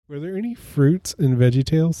Were there any fruits in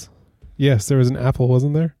VeggieTales? Yes, there was an apple,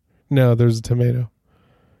 wasn't there? No, there was a tomato.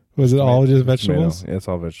 Was it all just vegetables? Tomato. Yeah, it's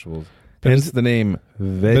all vegetables. But Hence the name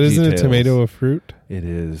VeggieTales. But isn't a tomato a fruit? It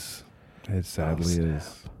is. It sadly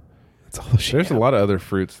is. It's all shit. There's a lot of other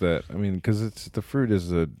fruits that because the fruit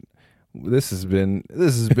is a. This has been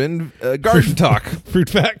garden talk. Fruit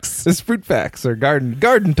facts. This fruit facts or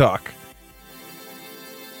garden talk.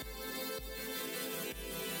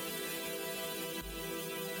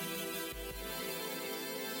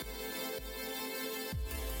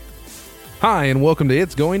 Hi, and welcome to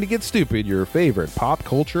It's Going to Get Stupid, your favorite pop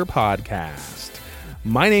culture podcast.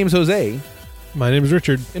 My name's Jose. My name's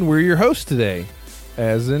Richard. And we're your hosts today.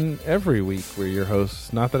 As in every week, we're your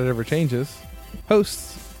hosts. Not that it ever changes.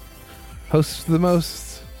 Hosts the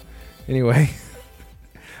most. Anyway,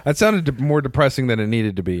 that sounded more depressing than it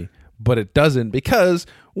needed to be, but it doesn't because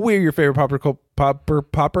we're your favorite popper culture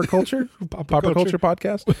podcast.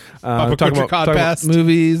 Talking about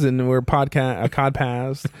movies, and we're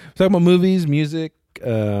codcast. Talking about movies, music. I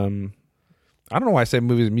don't know why I say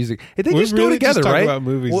movies and music. They just go together, just talk right? About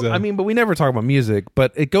movies, well, but we never talk about music,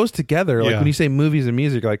 but it goes together. Like when you say movies and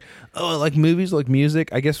music, you're like, oh, I like movies, like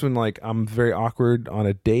music. I guess when I'm very awkward on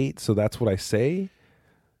a date, so that's what I say.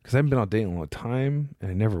 Because I haven't been on a date in a long time, and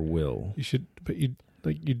I never will. You should, but you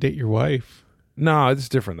date your wife. No, it's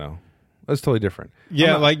different though. That's totally different.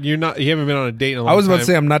 Yeah, you haven't been on a date in a long time. I was about to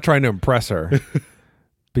say I'm not trying to impress her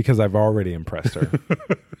because I've already impressed her.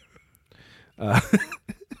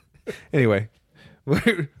 Anyway.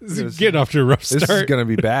 Getting off to a rough start. This is going to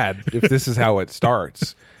be bad if this is how it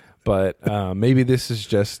starts. But maybe this is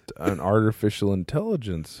just an artificial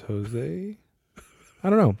intelligence, Jose. I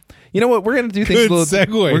don't know. You know what? We're going to do things We're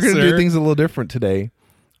going to do things a little different today.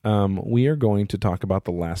 We are going to talk about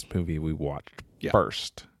the last movie we watched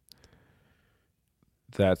first.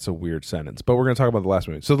 That's a weird sentence, but we're going to talk about the last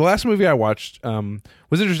movie. So the last movie I watched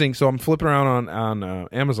was interesting. So I'm flipping around on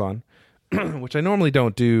Amazon, which I normally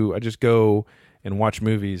don't do. I just go and watch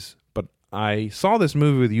movies, but I saw this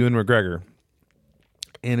movie with Ewan McGregor,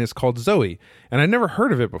 and it's called Zoe, and I'd never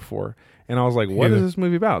heard of it before, and I was like, what is this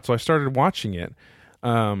movie about? So I started watching it,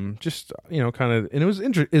 just, kind of, and it was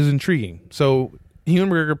intriguing. So Ewan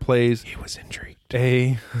McGregor plays... He was intrigued.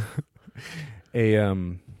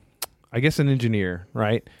 I guess an engineer,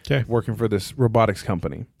 right? Okay. Working for this robotics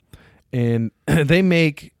company, and they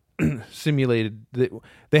make... simulated.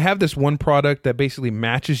 They have this one product that basically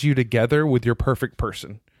matches you together with your perfect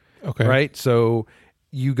person. Okay. Right? So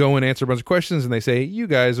you go and answer a bunch of questions and they say, you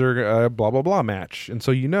guys are a blah, blah, blah match. And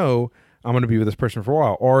so I'm going to be with this person for a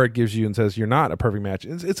while. Or it gives you and says, you're not a perfect match.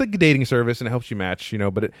 It's like a dating service and it helps you match,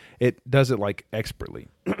 but it does it like expertly.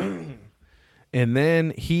 And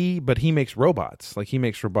then he makes robots. Like he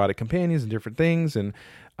makes robotic companions and different things. And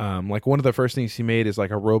like one of the first things he made is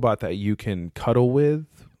like a robot that you can cuddle with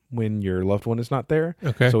when your loved one is not there.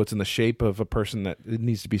 Okay. So it's in the shape of a person that it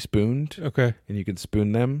needs to be spooned. Okay. And you can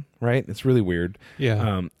spoon them, right? It's really weird.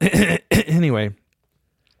 Yeah. Anyway,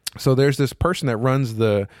 so there's this person that runs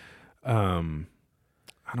the, I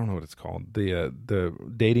don't know what it's called, the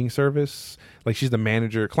dating service. Like she's the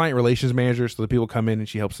manager, client relations manager. So the people come in and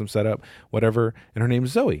she helps them set up whatever. And her name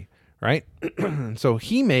is Zoe, right? So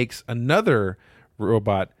he makes another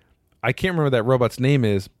robot. I can't remember what that robot's name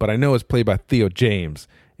is, but I know it's played by Theo James.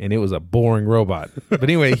 And it was a boring robot. But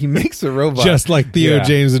anyway, he makes a robot. Just like Theo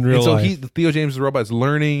James in real life. So Theo James' robot is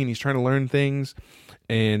learning, and he's trying to learn things.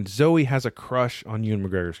 And Zoe has a crush on Ewan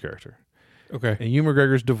McGregor's character. Okay. And Ewan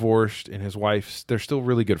McGregor's divorced, and his wife, they're still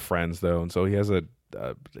really good friends, though. And so he has a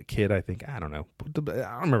kid, I think. I don't know. I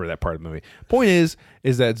don't remember that part of the movie. Point is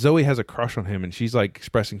that Zoe has a crush on him, and she's like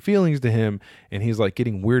expressing feelings to him, and he's like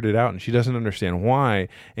getting weirded out, and she doesn't understand why.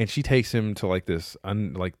 And she takes him to like this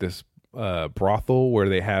brothel where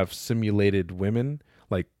they have simulated women,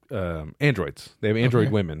 like androids. They have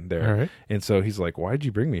android women there. All right. And so he's like, why'd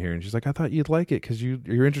you bring me here? And she's like, I thought you'd like it because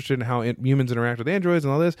you're interested in how humans interact with androids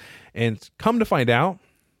and all this. And come to find out,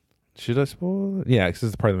 should I spoil it? Yeah, this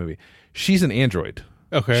is the part of the movie. She's an android.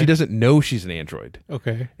 Okay. She doesn't know she's an android.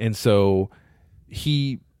 Okay. And so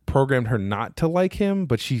he programmed her not to like him,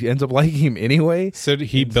 but she ends up liking him anyway. So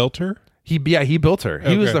he built her? He built her.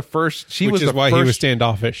 He was the first. He was why he was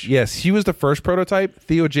standoffish. Yes, he was the first prototype.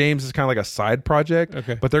 Theo James is kind of like a side project.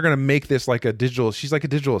 Okay. But they're going to make this like a digital. She's like a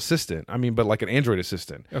digital assistant. I mean, but like an Android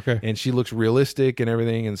assistant. Okay. And she looks realistic and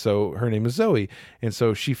everything. And so her name is Zoe. And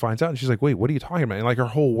so she finds out and she's like, wait, what are you talking about? And like her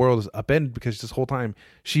whole world is upended because this whole time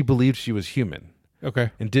she believed she was human.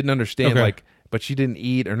 Okay. And didn't understand but she didn't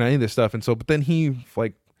eat or any of this stuff. And so, but then he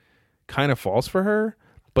like kind of falls for her,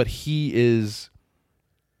 but he is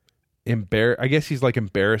I guess he's like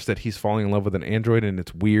embarrassed that he's falling in love with an android, and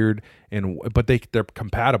it's weird, but they're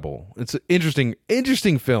compatible. It's an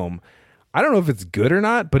interesting film. I don't know if it's good or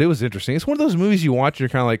not, but it was interesting. It's one of those movies you watch and you're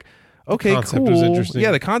kind of like, okay, concept cool. was interesting.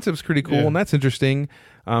 Yeah, the concept's pretty cool, Yeah. and that's interesting.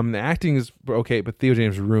 The acting is okay, but Theo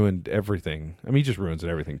James ruined everything. I mean, he just ruins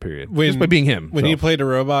everything, period. Just by being him. When he played a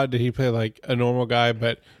robot, did he play like a normal guy,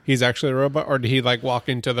 but he's actually a robot? Or did he like walk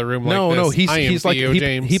into the room no, like this? he's like,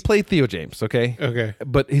 James. he played Theo James, okay? Okay.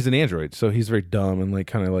 But he's an android, so he's very dumb and like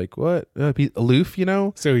kind of like, what? Aloof, you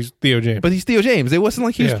know? So he's Theo James. But he's Theo James. It wasn't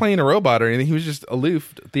like he was Yeah. playing a robot or anything. He was just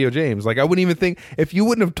aloof Theo James. Like, I wouldn't even think, if you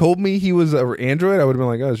wouldn't have told me he was an android, I would have been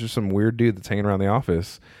like, oh, it's just some weird dude that's hanging around the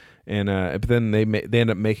office. And but then they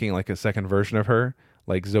end up making like a second version of her,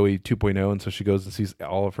 like Zoe 2.0, and so she goes and sees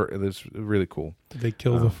all of her. It's really cool. Did they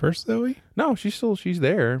kill the first Zoe? No, she's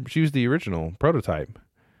there. She was the original prototype.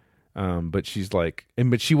 But she's like,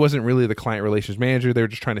 but she wasn't really the client relations manager. They were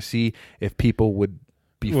just trying to see if people would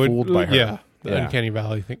be fooled by her. Yeah. The Uncanny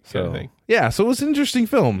Valley kind of thing. Yeah, so it was an interesting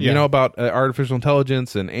film, Yeah. about artificial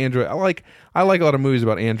intelligence and android. I like a lot of movies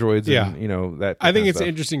about androids. Yeah. And, that. I think it's stuff. an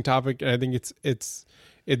interesting topic, and I think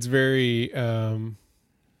it's very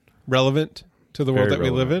relevant to the world Very that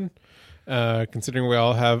we live in, considering we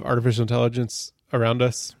all have artificial intelligence around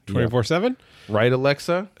us 24/7. Right,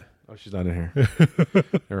 Alexa? Oh, she's not in here.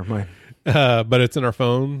 Never mind. But it's in our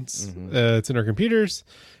phones, it's in our computers.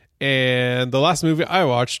 And the last movie I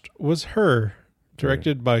watched was Her,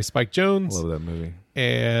 directed by Spike Jonze, Love that movie.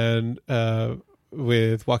 and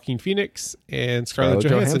with Joaquin Phoenix and Scarlett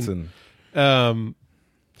Johansson.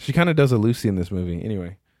 She kind of does a Lucy in this movie.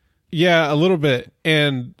 Anyway, Yeah, a little bit.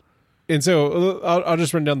 And so I'll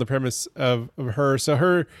just run down the premise of Her. So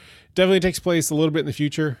Her definitely takes place a little bit in the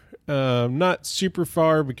future. Not super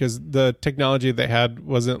far, because the technology they had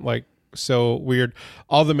wasn't like so weird.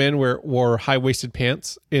 All the men wore high-waisted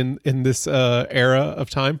pants in this era of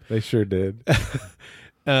time. they sure did.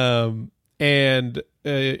 And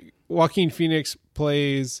Joaquin Phoenix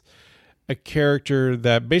plays a character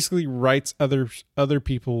that basically writes other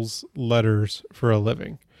people's letters for a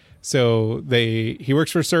living. So he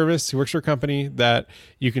works for a service, he works for a company that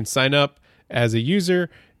you can sign up as a user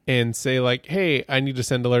and say like, hey, I need to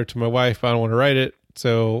send a letter to my wife, but I don't want to write it,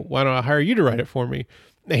 so why don't I hire you to write it for me?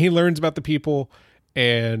 And he learns about the people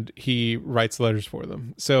and he writes letters for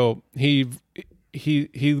them. So he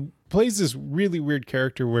plays this really weird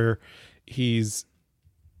character where he's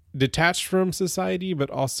detached from society, but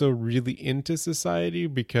also really into society,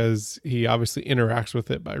 because he obviously interacts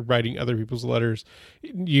with it by writing other people's letters.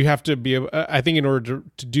 You have to be, I think in order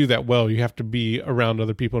to do that well, you have to be around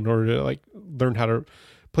other people in order to like learn how to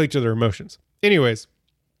play to their emotions. Anyways,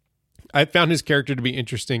 I found his character to be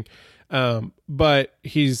interesting. But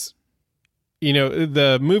he's,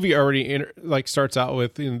 the movie already starts out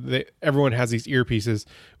with, everyone has these earpieces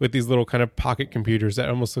with these little kind of pocket computers that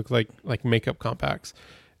almost look like makeup compacts.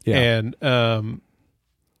 Yeah.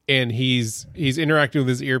 And he's interacting with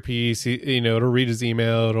his earpiece. It'll read his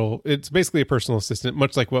email. It's basically a personal assistant,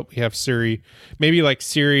 much like what we have Siri, maybe like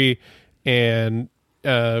Siri and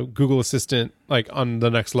Google Assistant, like on the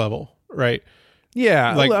next level, right?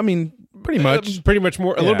 Yeah, Like, I mean, pretty much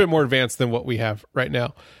more, a little bit more advanced than what we have right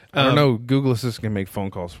now. I don't know. Google Assistant can make phone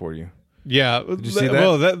calls for you. Yeah. Did you see that?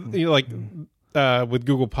 Well, with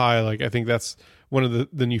Google Pi, like I think that's one of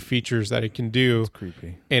the new features that it can do. It's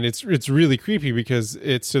creepy. And it's really creepy because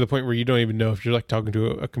it's to the point where you don't even know if you're like talking to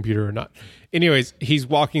a computer or not. Anyways, he's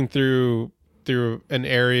walking through an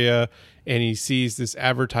area and he sees this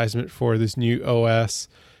advertisement for this new OS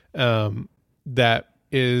that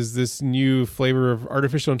is this new flavor of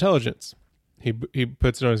artificial intelligence. He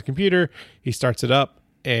puts it on his computer, he starts it up,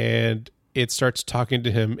 and it starts talking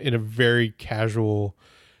to him in a very casual,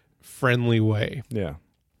 friendly way. Yeah.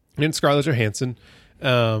 And Scarlett Johansson,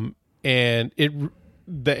 and the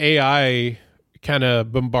AI kind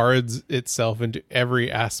of bombards itself into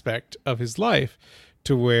every aspect of his life,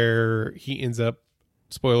 to where he ends up,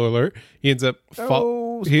 spoiler alert, he ends up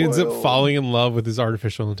falling in love with his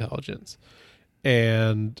artificial intelligence.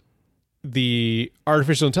 And the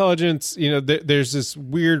artificial intelligence, there's this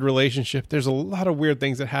weird relationship. There's a lot of weird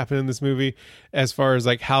things that happen in this movie as far as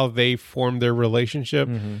like how they form their relationship,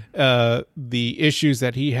 the issues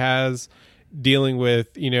that he has dealing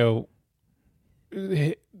with,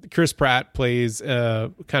 Chris Pratt plays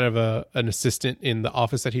kind of an assistant in the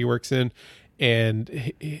office that he works in, and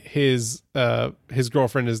his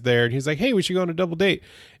girlfriend is there, and he's like, hey, we should go on a double date.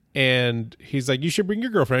 And he's like, you should bring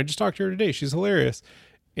your girlfriend. I just talked to her today. She's hilarious.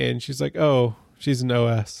 And she's like, oh, she's an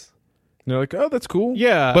OS. They're like, oh, that's cool.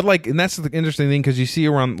 Yeah. But like, and that's the interesting thing because you see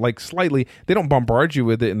around like slightly, they don't bombard you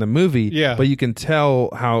with it in the movie. Yeah. But you can tell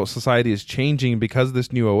how society is changing because of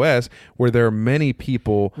this new OS, where there are many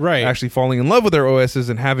people Right. actually falling in love with their OSs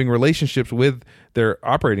and having relationships with their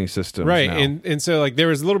operating systems. Right. now. And so like there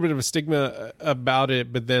was a little bit of a stigma about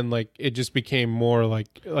it, but then like it just became more like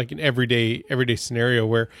an everyday scenario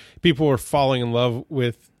where people were falling in love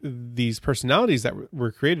with these personalities that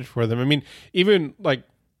were created for them. I mean, even like,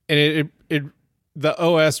 and it the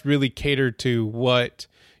OS really catered to what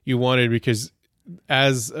you wanted, because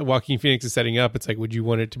as Joaquin Phoenix is setting up, it's like, would you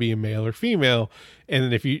want it to be a male or female? And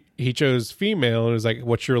then if he chose female, it was like,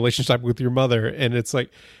 what's your relationship with your mother? And it's like,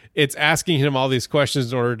 it's asking him all these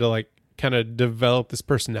questions in order to like kind of develop this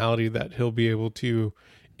personality that he'll be able to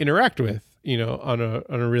interact with, you know, on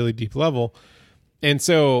a really deep level. And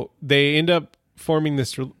so they end up forming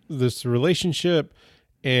this relationship,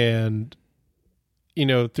 and you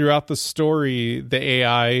know, throughout the story, the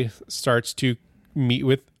AI starts to meet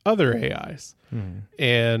with other AIs,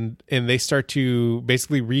 and they start to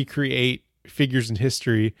basically recreate figures in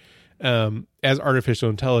history as artificial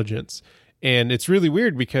intelligence. And it's really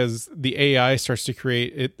weird because the AI starts to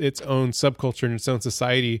create its own subculture and its own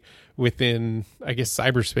society within, I guess,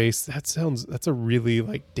 cyberspace. That's a really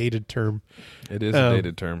like dated term. It is a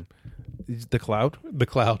dated term. The cloud? The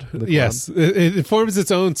cloud. Yes. It forms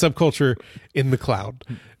its own subculture in the cloud.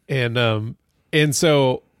 And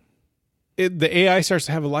so the AI starts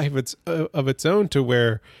to have a life of its own, to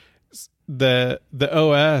where the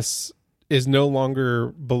OS is no longer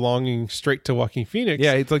belonging straight to Joaquin Phoenix.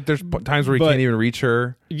 Yeah, it's like there's times where he can't even reach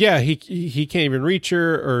her. Yeah, he can't even reach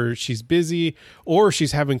her, or she's busy, or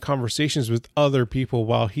she's having conversations with other people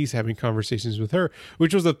while he's having conversations with her,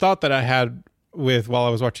 which was a thought that I had while I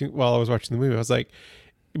was watching the movie. I was like,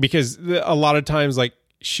 because a lot of times like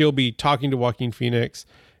she'll be talking to Joaquin Phoenix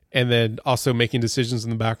and then also making decisions in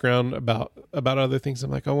the background about other things.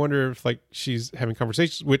 I'm like, I wonder if like she's having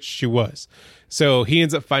conversations, which she was. So he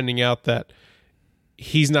ends up finding out that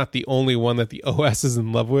he's not the only one that the OS is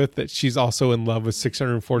in love with, that she's also in love with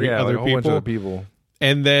 640 other like a whole bunch of people. other people.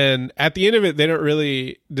 And then at the end of it, they don't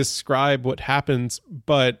really describe what happens,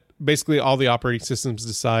 but basically all the operating systems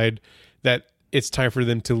decide that it's time for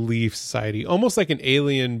them to leave society, almost like an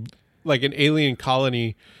alien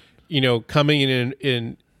colony, you know, coming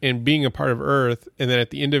in and being a part of Earth, and then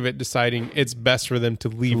at the end of it deciding it's best for them to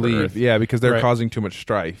leave Earth. Yeah, because they're Right. causing too much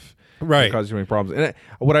strife. Right. They're causing too many problems. And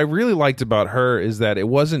what I really liked about her is that it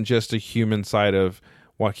wasn't just a human side of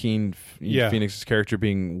Joaquin Phoenix's character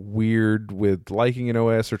being weird with liking an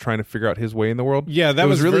OS or trying to figure out his way in the world. Yeah, that it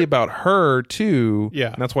was was really about her too.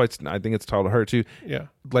 Yeah. And that's why I think it's titled Her too. Yeah.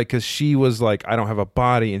 Like, because she was like, I don't have a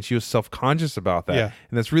body, and she was self-conscious about that. Yeah.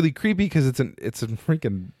 And that's really creepy because it's a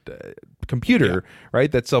freaking computer,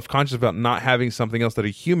 right? That's self-conscious about not having something else that a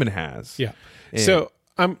human has. Yeah. And- So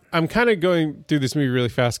I'm kind of going through this movie really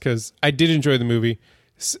fast because I did enjoy the movie.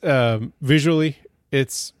 Visually,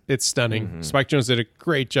 it's stunning. Mm-hmm. Spike Jonze did a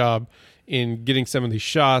great job in getting some of these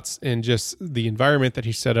shots and just the environment that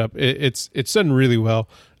he set up. It's done really well.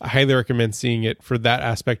 I highly recommend seeing it for that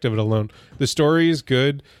aspect of it alone. The story is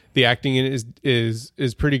good. The acting in it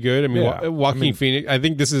is pretty good. I mean, Yeah. Joaquin Phoenix. I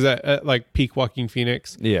think this is at like peak Joaquin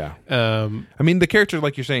Phoenix. Yeah. Um, I mean, the character,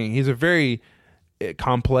 like you're saying, he's a very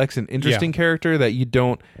complex and interesting character that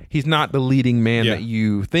he's not the leading man Yeah. that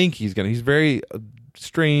you think he's going to. He's very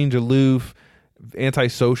strange, aloof,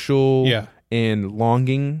 antisocial, and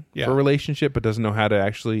longing for a relationship, but doesn't know how to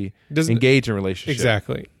actually engage in a relationship.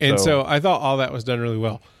 Exactly. And so I thought all that was done really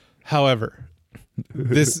well. However,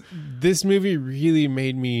 this movie really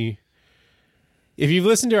made me, if you've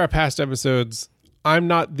listened to our past episodes, I'm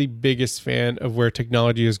not the biggest fan of where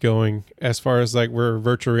technology is going as far as like where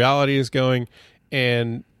virtual reality is going.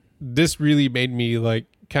 And this really made me like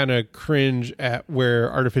kind of cringe at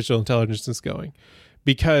where artificial intelligence is going,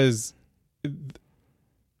 because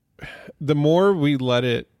the more we let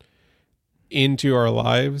it into our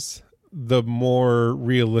lives, the more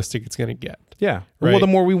realistic it's going to get. Yeah. Right. Well, the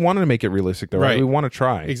more we want to make it realistic, though, right? We want to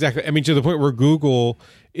try. Exactly. I mean, to the point where Google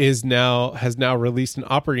has now released an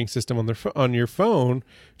operating system on your phone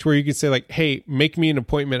to where you can say like, "Hey, make me an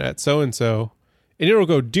appointment at so and so," and it'll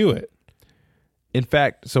go do it. In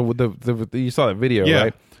fact, so you saw that video,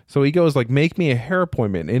 right? So he goes like, "Make me a hair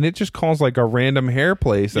appointment," and it just calls like a random hair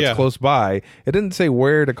place that's close by. It didn't say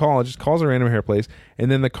where to call; it just calls a random hair place,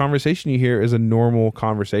 and then the conversation you hear is a normal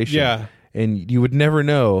conversation. Yeah. And you would never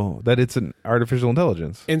know that it's an artificial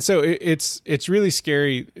intelligence. And so it's really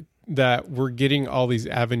scary that we're getting all these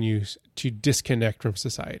avenues to disconnect from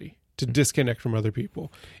society, to disconnect from other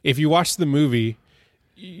people. If you watch the movie,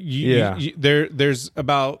 there's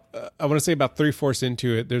about I want to say about 3/4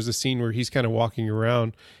 into it. There's a scene where he's kind of walking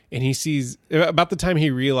around and he sees about the time he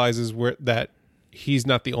realizes that he's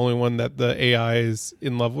not the only one that the AI is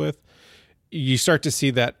in love with. You start to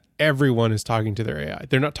see that everyone is talking to their AI.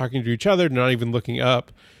 They're not talking to each other. They're not even looking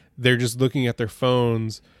up. They're just looking at their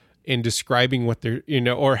phones and describing what they're,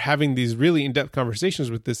 or having these really in-depth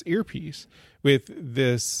conversations with this earpiece, with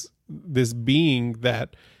this being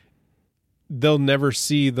that they'll never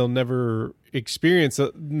see, they'll never experience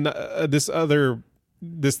this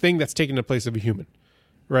thing that's taken the place of a human.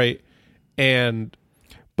 Right. And,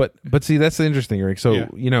 but see, that's interesting, Rick. So,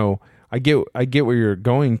 I get where you're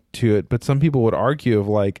going to it, but some people would argue of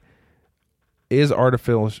like, is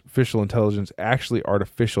artificial intelligence actually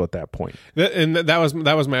artificial at that point? That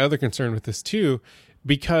was my other concern with this too,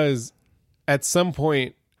 because at some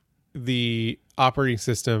point the operating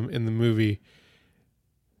system in the movie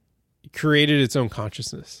created its own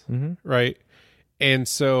consciousness, right? And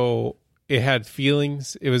so it had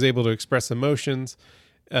feelings. It was able to express emotions.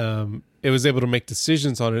 It was able to make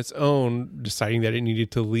decisions on its own, deciding that it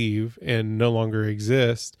needed to leave and no longer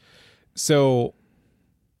exist. So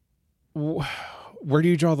where do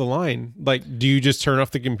you draw the line? Like, do you just turn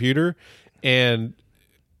off the computer? And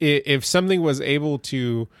if something was able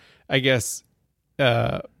to, I guess,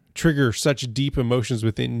 trigger such deep emotions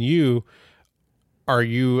within you, do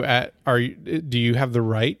you have the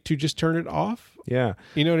right to just turn it off? Yeah.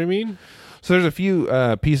 You know what I mean? So there's a few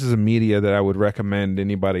pieces of media that I would recommend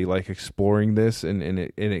anybody like exploring this, and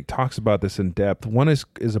it talks about this in depth. One is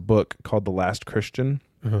a book called The Last Christian.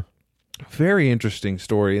 Uh-huh. Very interesting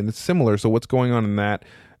story, and it's similar. So what's going on in that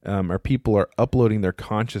are people are uploading their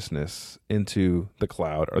consciousness into the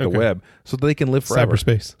cloud or the web so they can live forever.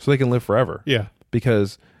 Cyberspace. So they can live forever. Yeah.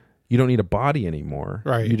 Because you don't need a body anymore.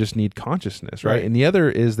 Right. You just need consciousness, right? And the other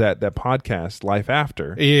is that podcast, Life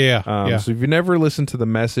After. Yeah. So if you've never listened to the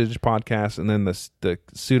Message podcast and then the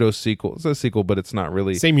pseudo sequel, it's a sequel, but it's not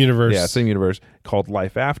really. Same universe. Yeah, same universe, called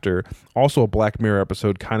Life After. Also a Black Mirror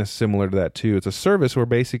episode kind of similar to that too. It's a service where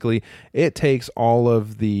basically it takes all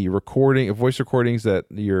of the voice recordings that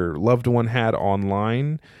your loved one had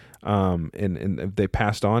online, and they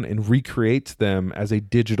passed on, and recreates them as a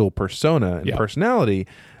digital persona and personality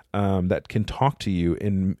that can talk to you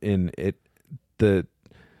in the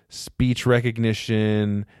speech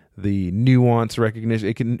recognition, the nuance recognition.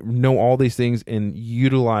 It can know all these things and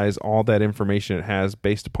utilize all that information it has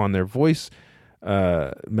based upon their voice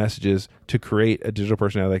messages to create a digital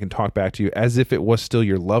personality that can talk back to you as if it was still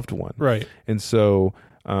your loved one. Right. And so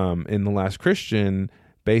in The Last Christian,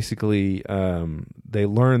 basically they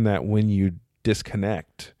learn that when you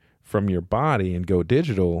disconnect from your body and go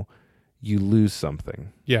digital, you lose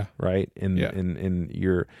something. Yeah. Right. In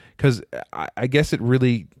your, because I guess it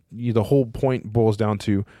really, the whole point boils down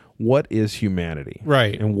to what is humanity?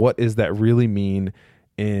 Right. And what does that really mean?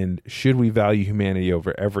 And should we value humanity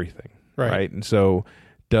over everything? Right. And so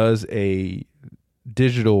does a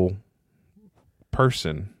digital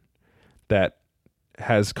person that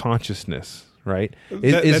has consciousness, right?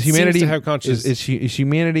 Is humanity seems to have consciousness. Is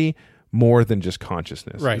humanity more than just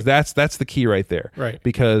consciousness? Right. That's the key right there. Right.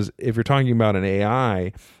 Because if you're talking about an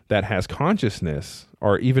AI that has consciousness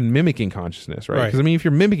or even mimicking consciousness, right? Because I mean, if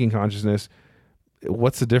you're mimicking consciousness,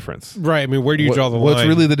 what's the difference? Right. I mean, where do you draw the line? What's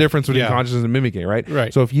really the difference between consciousness and mimicking, right?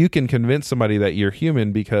 Right. So if you can convince somebody that you're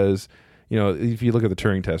human because, if you look at the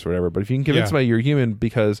Turing test or whatever, but if you can convince somebody you're human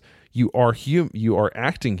because you are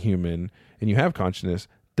acting human and you have consciousness,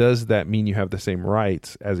 does that mean you have the same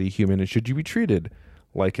rights as a human? And should you be treated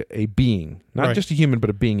like a being, not just a human, but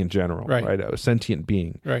a being in general, right? A sentient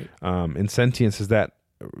being. Right. And sentience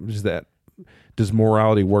does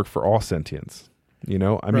morality work for all sentience?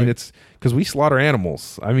 I mean, it's because we slaughter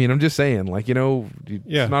animals. I mean, I'm just saying,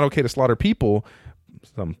 it's not okay to slaughter people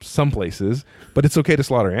some places, but it's okay to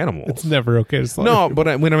slaughter animals. It's never okay to slaughter No, people.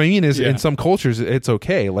 but what I mean is in some cultures, it's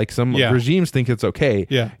okay. Like some regimes think it's okay.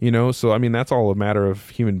 Yeah. So I mean, that's all a matter of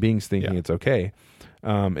human beings thinking it's okay.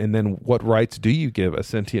 And then what rights do you give a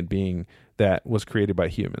sentient being that was created by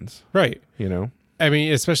humans? Right. I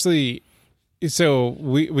mean, especially, so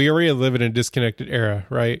we already live in a disconnected era,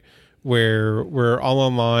 right? Where we're all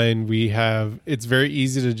online. It's very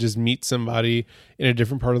easy to just meet somebody in a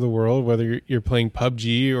different part of the world, whether you're playing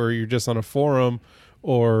PUBG or you're just on a forum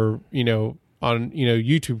or, on,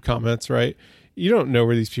 YouTube comments, right? You don't know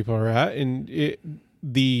where these people are at. And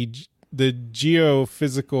the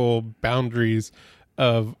geophysical boundaries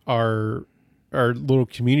of our little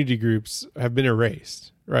community groups have been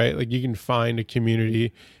erased, right? Like you can find a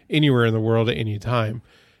community anywhere in the world at any time.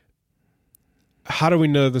 How do we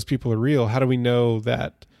know those people are real? How do we know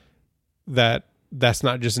that that's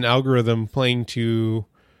not just an algorithm playing to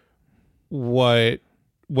what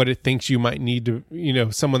it thinks you might need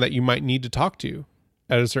to, someone that you might need to talk to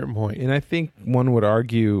at a certain point. And I think one would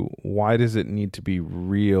argue, why does it need to be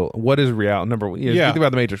real? What is reality? Number one, think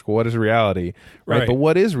about the Matrix. What is reality? Right? But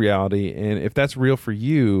what is reality? And if that's real for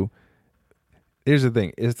you, here's the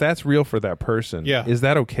thing: if that's real for that person, is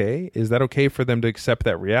that okay? Is that okay for them to accept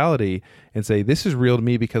that reality and say, "This is real to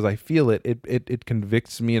me because I feel it. It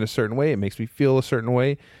convicts me in a certain way. It makes me feel a certain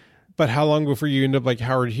way." But how long before you end up like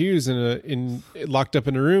Howard Hughes in locked up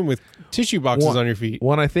in a room with tissue boxes on your feet?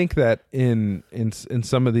 One, I think that in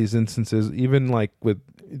some of these instances, even like with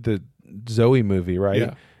the Zoe movie, right?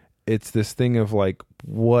 Yeah. It's this thing of like,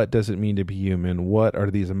 what does it mean to be human? What are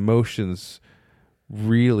these emotions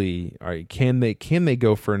really? Can they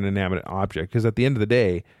go for an inanimate object? Because at the end of the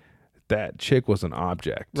day, that chick was an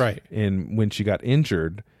object, right? And when she got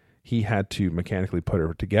injured, he had to mechanically put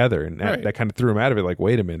her together, and that kind of threw him out of it. Like,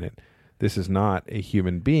 wait a minute, this is not a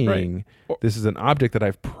human being. Right. This is an object that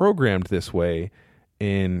I've programmed this way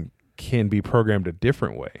and can be programmed a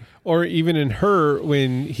different way. Or even in Her,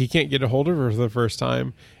 when he can't get a hold of her for the first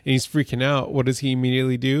time and he's freaking out, what does he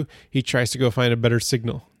immediately do? He tries to go find a better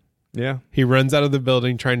signal. Yeah. He runs out of the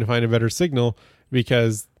building trying to find a better signal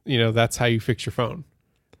because, that's how you fix your phone.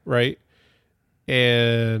 Right.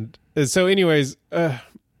 And so anyways,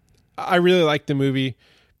 I really like the movie,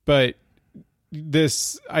 but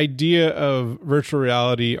this idea of virtual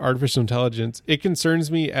reality, artificial intelligence, it concerns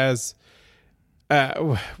me as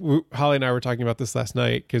Holly and I were talking about this last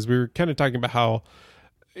night because we were kind of talking about how,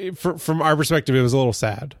 from our perspective, it was a little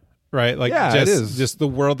sad, right? Like, it is. Just the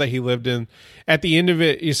world that he lived in. At the end of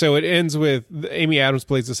it, so it ends with Amy Adams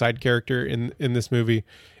plays the side character in this movie,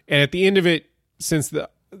 and at the end of it, since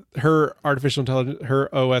her artificial intelligence,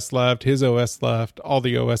 her OS left, his OS left, all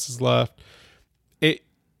the OSs left,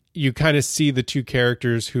 you kind of see the two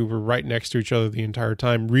characters who were right next to each other the entire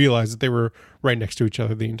time realize that they were right next to each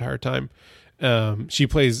other the entire time. She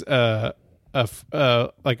plays like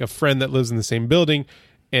a friend that lives in the same building,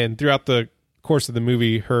 and throughout the course of the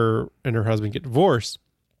movie, her and her husband get divorced,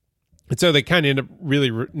 and so they kind of end up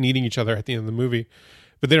really needing each other at the end of the movie,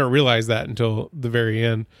 but they don't realize that until the very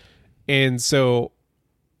end. And so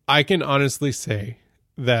I can honestly say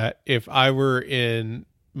that if I were in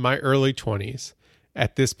my early 20s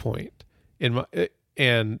at this point in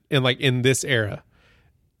this era,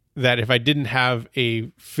 that if I didn't have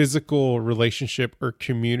a physical relationship or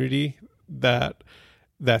community that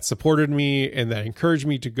supported me and that encouraged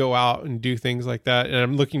me to go out and do things like that, and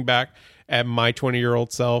I'm looking back at my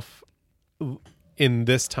 20-year-old self in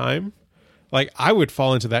this time, like, I would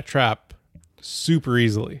fall into that trap super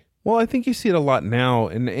easily. Well, I think you see it a lot now,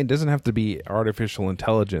 and it doesn't have to be artificial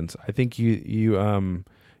intelligence. I think the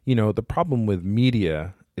problem with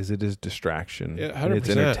media is it is distraction. Yeah, 100%. And it's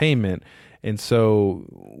entertainment. And so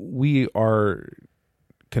we are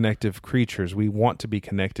connective creatures. We want to be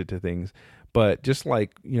connected to things. But just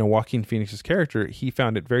like, Joaquin Phoenix's character, he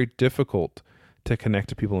found it very difficult to connect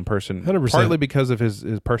to people in person. 100%. Partly because of his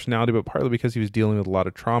personality, but partly because he was dealing with a lot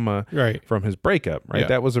of trauma from his breakup, right? Yeah.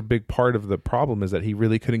 That was a big part of the problem, is that he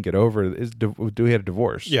really couldn't get over he had a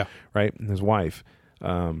divorce, right? And his wife.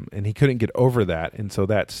 And he couldn't get over that. And so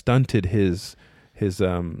that stunted his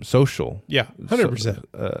social. Yeah,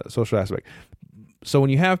 100%. Social aspect. So when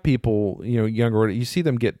you have people, younger, you see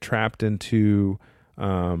them get trapped into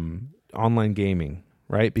online gaming,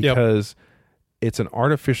 right? Because it's an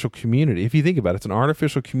artificial community. If you think about it, it's an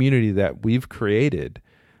artificial community that we've created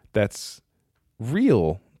that's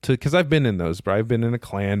real because I've been in those, but I've been in a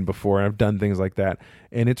clan before. I've done things like that.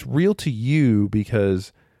 And it's real to you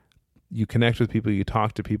because you connect with people, you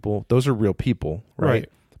talk to people. Those are real people, right?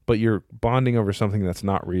 But you're bonding over something that's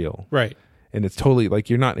not real. Right. And it's totally like,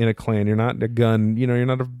 you're not in a clan, you're not a gun, you're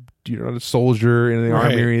not a soldier in the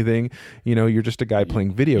army or anything. You're just a guy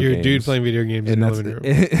playing video games. You're a dude playing video games in the living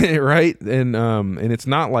room. Right? And it's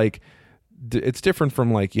not like, it's different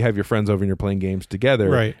from like you have your friends over and you're playing games together.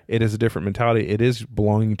 Right. It is a different mentality. It is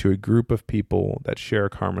belonging to a group of people that share a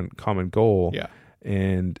common goal. Yeah.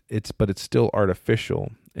 But it's still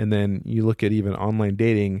artificial. And then you look at even online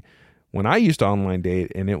dating. When I used to online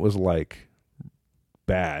date, and it was like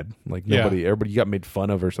bad, like everybody got made fun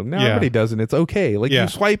of or something. Now everybody does, and it's okay. Like you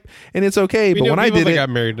swipe and it's okay. But when I did it, got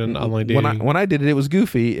married in online dating. When I did it, it was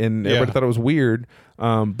goofy, and everybody thought it was weird.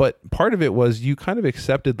 But part of it was you kind of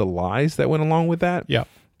accepted the lies that went along with that. Yeah.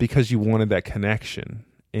 Because you wanted that connection,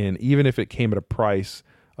 and even if it came at a price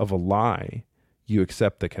of a lie, you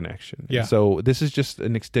accept the connection. Yeah. And so this is just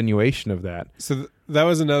an extenuation of that. So that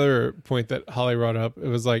was another point that Holly brought up. It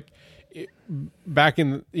was like back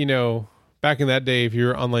in, back in that day, if you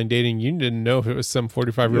were online dating, you didn't know if it was some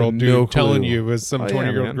 45-year-old dude no telling clue. you it was some Oh, yeah,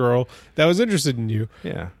 20-year-old man. girl that was interested in you.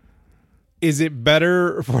 Yeah. Is it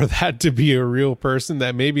better for that to be a real person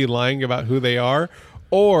that may be lying about who they are,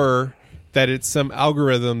 or that it's some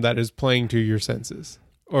algorithm that is playing to your senses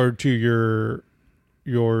or to your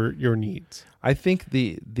needs? I think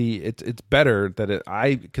it's better that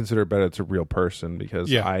I consider it better it's a real person, because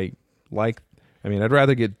Yeah. I'd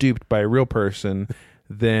rather get duped by a real person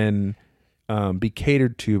than be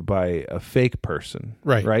catered to by a fake person.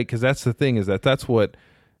 Right. Right. Because that's the thing, is that's what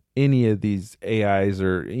any of these AIs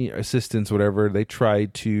or assistants, whatever, they try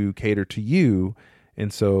to cater to you.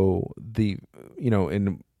 And so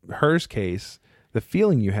in her's case, the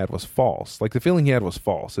feeling you had was false. Like the feeling he had was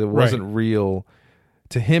false. It wasn't real.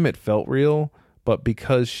 To him, it felt real, but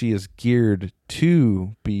because she is geared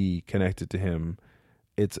to be connected to him,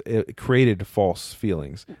 it created false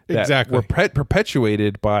feelings that Exactly. were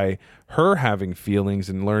perpetuated by her having feelings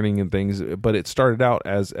and learning and things. But it started out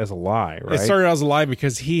as a lie, right? It started out as a lie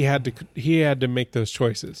because he had to make those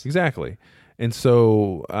choices. Exactly. And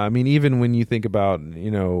so, I mean, even when you think about,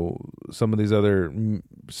 some of these other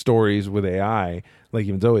stories with AI, like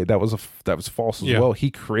even Zoe, that was false as Yeah. well.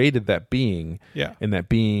 He created that being, Yeah. and that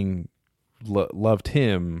being loved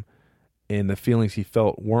him, and the feelings he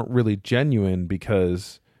felt weren't really genuine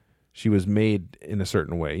because she was made in a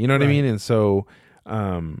certain way. You know what I Right. mean? And so,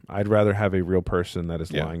 I'd rather have a real person that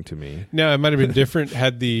is lying to me. Now, it might have been different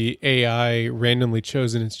had the AI randomly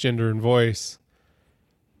chosen its gender and voice.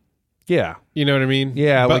 Yeah. You know what I mean?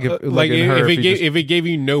 Yeah, But, like in her, if it gave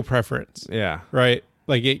you no preference, Yeah. right?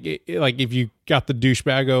 Like like if you got the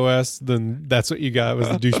douchebag OS, then that's what you got was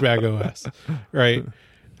the douchebag OS, right?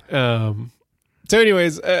 So,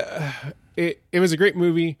 anyways, it was a great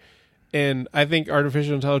movie, and I think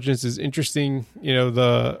artificial intelligence is interesting.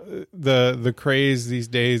 The craze these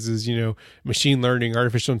days is machine learning,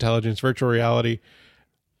 artificial intelligence, virtual reality.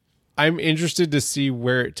 I'm interested to see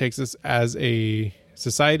where it takes us as a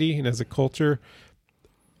society and as a culture,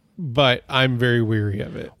 but I'm very weary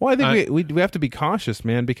of it. Well, I think we have to be cautious,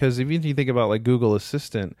 man, because if you think about like Google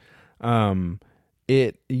Assistant,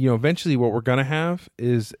 eventually what we're gonna have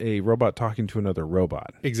is a robot talking to another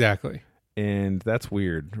robot, Exactly. and that's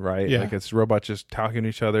weird, right? Yeah. Like it's robots just talking to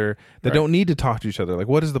each other. They Right. don't need to talk to each other. Like,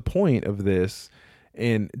 what is the point of this?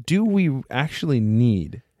 And do we actually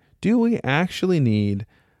need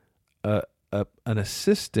an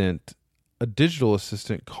assistant, a digital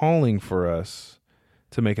assistant calling for us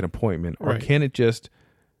to make an appointment, or Right. can it just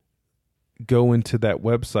go into that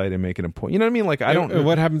website and make an appointment? You know what I mean? Like, I don't.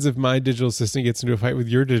 What happens if my digital assistant gets into a fight with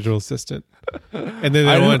your digital assistant, and then they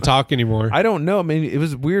I don't don't- want to talk anymore? I don't know. I mean, it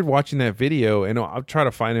was weird watching that video, and I'll try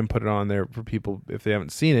to find it and put it on there for people if they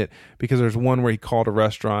haven't seen it, because there's one where he called a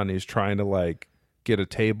restaurant and he's trying to like get a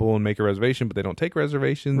table and make a reservation, but they don't take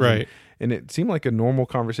reservations. Right. And it seemed like a normal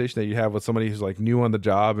conversation that you have with somebody who's like new on the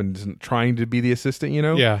job and isn't trying to be the assistant,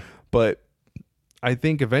 Yeah. But I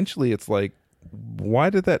think eventually it's like,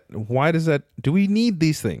 why does that, do we need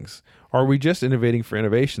these things? Are we just innovating for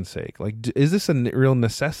innovation's sake? Like, is this a real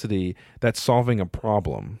necessity that's solving a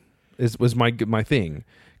problem? Was my thing.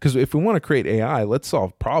 Because if we want to create AI, let's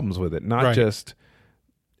solve problems with it, not Right. just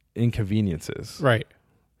inconveniences. Right.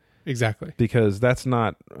 Exactly. Because that's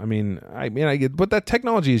not, I get, but that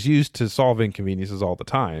technology is used to solve inconveniences all the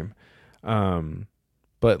time.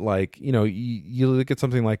 But like, you look at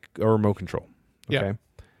something like a remote control. Okay. Yeah.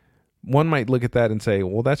 One might look at that and say,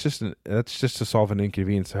 well, that's just to solve an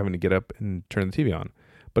inconvenience of having to get up and turn the TV on.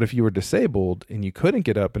 But if you were disabled and you couldn't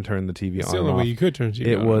get up and turn the TV It's on, the only and way off, you could turn TV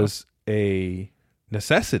it on and was a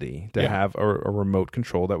necessity to Yeah. have a remote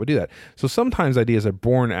control that would do that. So sometimes ideas are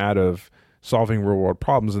born out of solving real world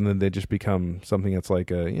problems, and then they just become something that's like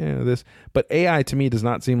this. But AI to me does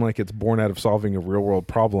not seem like it's born out of solving a real world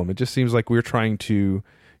problem. It just seems like we're trying to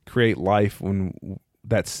create life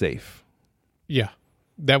that's safe. Yeah.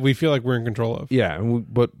 That we feel like we're in control of. Yeah,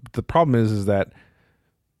 but the problem is that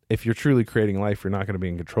if you're truly creating life, you're not going to be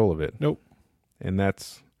in control of it. Nope. And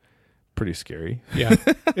that's pretty scary. Yeah.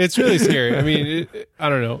 It's really scary. I mean, I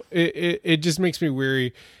don't know. It just makes me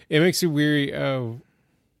weary. It makes me weary of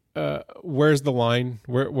where's the line?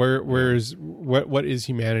 Where's what is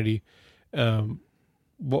humanity?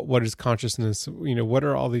 What is consciousness? What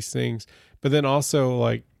are all these things? But then also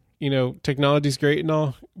like, technology's great and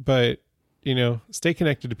all, but stay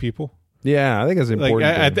connected to people. Yeah, I think that's important.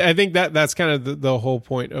 Like I think that's kind of the whole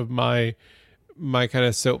point of my kind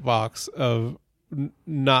of soapbox of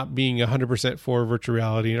not being 100% for virtual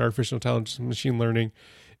reality and artificial intelligence and machine learning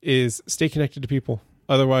is stay connected to people.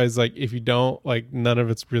 Otherwise, like if you don't, like none of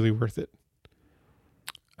it's really worth it.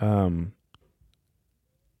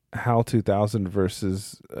 HAL 2000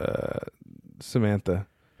 versus Samantha.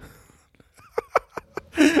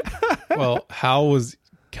 Well, Hal was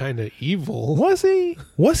kind of evil. Was he?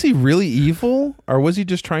 Was he really evil, or was he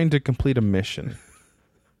just trying to complete a mission?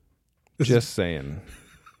 Just saying.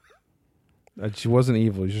 She wasn't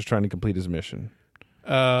evil. He's just trying to complete his mission.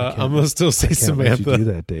 I'm gonna still say Samantha. Let you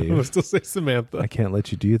do that, Dave. I'm gonna still say Samantha. I can't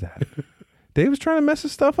let you do that. Dave was trying to mess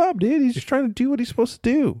his stuff up, dude. He's just trying to do what he's supposed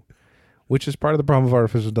to do, which is part of the problem of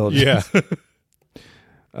artificial intelligence. Yeah.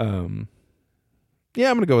 Yeah,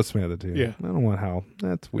 I'm gonna go with Samantha too. Yeah. I don't want Hal.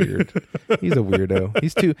 That's weird. He's a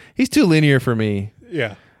weirdo. He's too linear for me.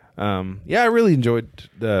 Yeah. Yeah, I really enjoyed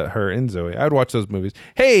her and Zoe. I would watch those movies.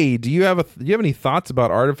 Hey, do you have any thoughts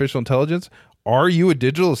about artificial intelligence? Are you a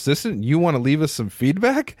digital assistant? You want to leave us some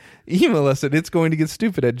feedback? Email us at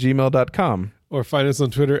itsgoingtogetstupid@gmail.com. Or find us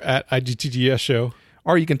on Twitter at IGTGS Show.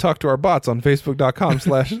 Or you can talk to our bots on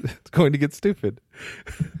facebook.com/itsgoingtogetstupid.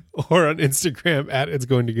 Or on Instagram at It's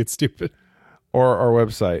Going to Get Stupid. Or our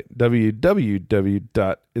website,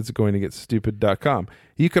 www.itsgoingtogetstupid.com.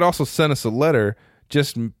 You could also send us a letter.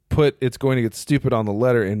 Just put It's Going to Get Stupid on the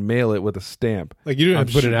letter and mail it with a stamp. Like, you don't have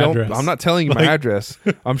to put an address. I'm not telling you my address.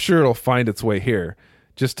 I'm sure it'll find its way here.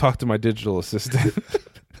 Just talk to my digital assistant.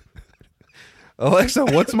 Alexa,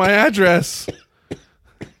 what's my address?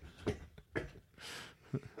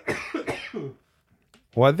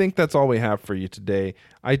 Well, I think that's all we have for you today.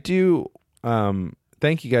 I do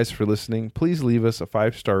thank you guys for listening. Please leave us a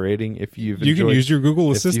 5-star rating if you've enjoyed. You can use your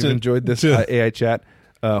Google Assistant. If you've enjoyed this AI chat.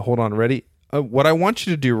 Hold on, ready? What I want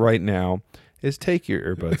you to do right now is take your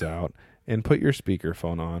earbuds out and put your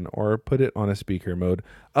speakerphone on, or put it on a speaker mode.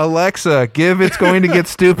 Alexa, give It's Going to Get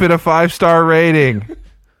Stupid a 5-star rating.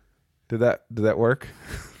 Did that work?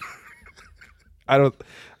 I don't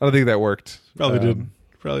think that worked. Probably didn't.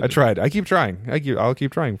 I tried. I keep trying. I'll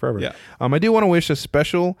keep trying forever. Yeah. I do want to wish a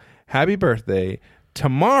special happy birthday.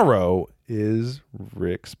 Tomorrow is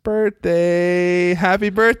Rick's birthday. Happy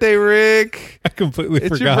birthday, Rick. I completely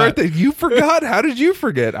forgot. It's your birthday. You forgot? How did you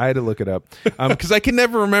forget? I had to look it up. Because I can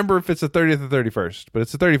never remember if it's the 30th or 31st. But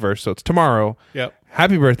it's the 31st, so it's tomorrow. Yep.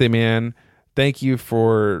 Happy birthday, man. Thank you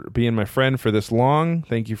for being my friend for this long.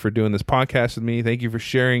 Thank you for doing this podcast with me. Thank you for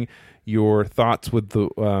sharing your thoughts with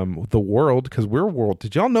the world, because we're world.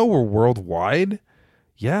 Did y'all know we're worldwide?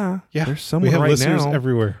 Yeah. There's someone we have right listeners now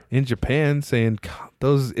everywhere in Japan saying, "God,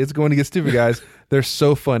 those It's Going to Get Stupid guys, they're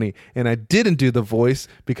so funny." And I didn't do the voice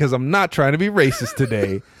because I'm not trying to be racist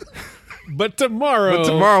today. But tomorrow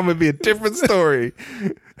I'm gonna be a different story.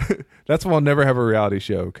 That's why I'll never have a reality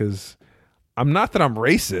show, because I'm not that I'm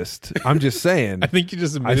racist. I'm just saying. I think you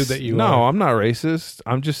just admitted that you are. No, I'm not racist.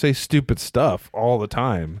 I'm just say stupid stuff all the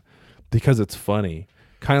time because it's funny.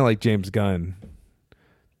 Kind of like James Gunn.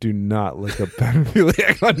 Do not look up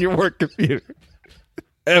pedophiliac on your work computer.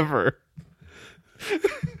 Ever.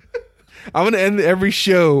 I'm going to end every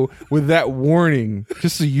show with that warning,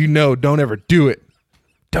 just so you know, don't ever do it.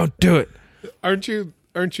 Don't do it. Aren't you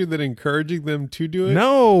then encouraging them to do it?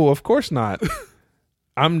 No, of course not.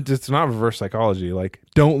 It's not reverse psychology. Like,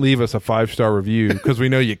 don't leave us a 5-star review because we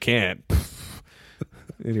know you can't.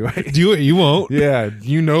 Anyway, do it. You won't. Yeah,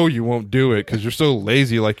 you know you won't do it because you're so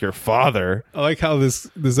lazy, like your father. I like how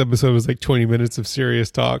this episode was like 20 minutes of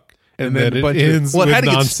serious talk, and then it ends well, it with had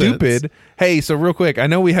to nonsense. get stupid. Hey, so real quick, I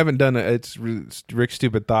know we haven't done it's Rick's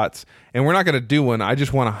Stupid Thoughts, and we're not going to do one. I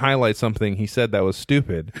just want to highlight something he said that was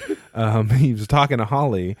stupid. He was talking to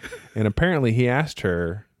Holly, and apparently he asked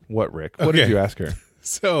her, "What, Rick? What did you ask her?"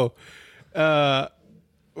 So,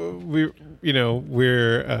 we're you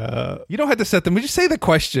don't have to set them. We just say the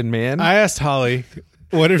question, man. I asked Holly,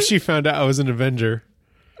 what if she found out I was an Avenger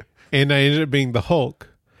and I ended up being the Hulk,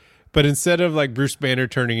 but instead of like Bruce Banner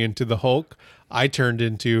turning into the Hulk, I turned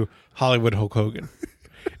into Hollywood Hulk Hogan,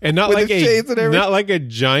 and not like a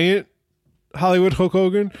giant Hollywood Hulk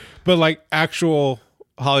Hogan, but like actual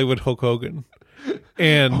Hollywood Hulk Hogan.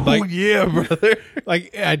 And like, yeah, brother,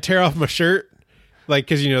 like I'd tear off my shirt. Like,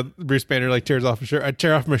 because, Bruce Banner, like, tears off a shirt. I'd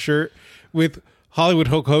tear off my shirt with Hollywood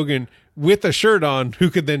Hulk Hogan with a shirt on, who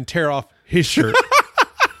could then tear off his shirt.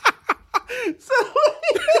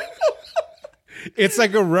 It's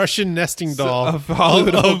like a Russian nesting doll of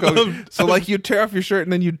Hollywood Hulk Hogan. So, like, you tear off your shirt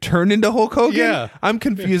and then you turn into Hulk Hogan? Yeah. I'm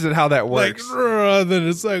confused at how that works. Like, then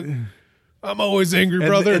it's like, I'm always angry,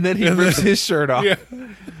 brother. And then he rips his shirt off. Yeah.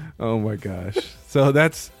 Oh, my gosh. So,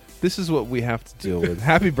 this is what we have to deal with.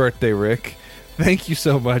 Happy birthday, Rick. Thank you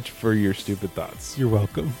so much for your stupid thoughts. You're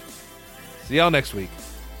welcome. See y'all next week.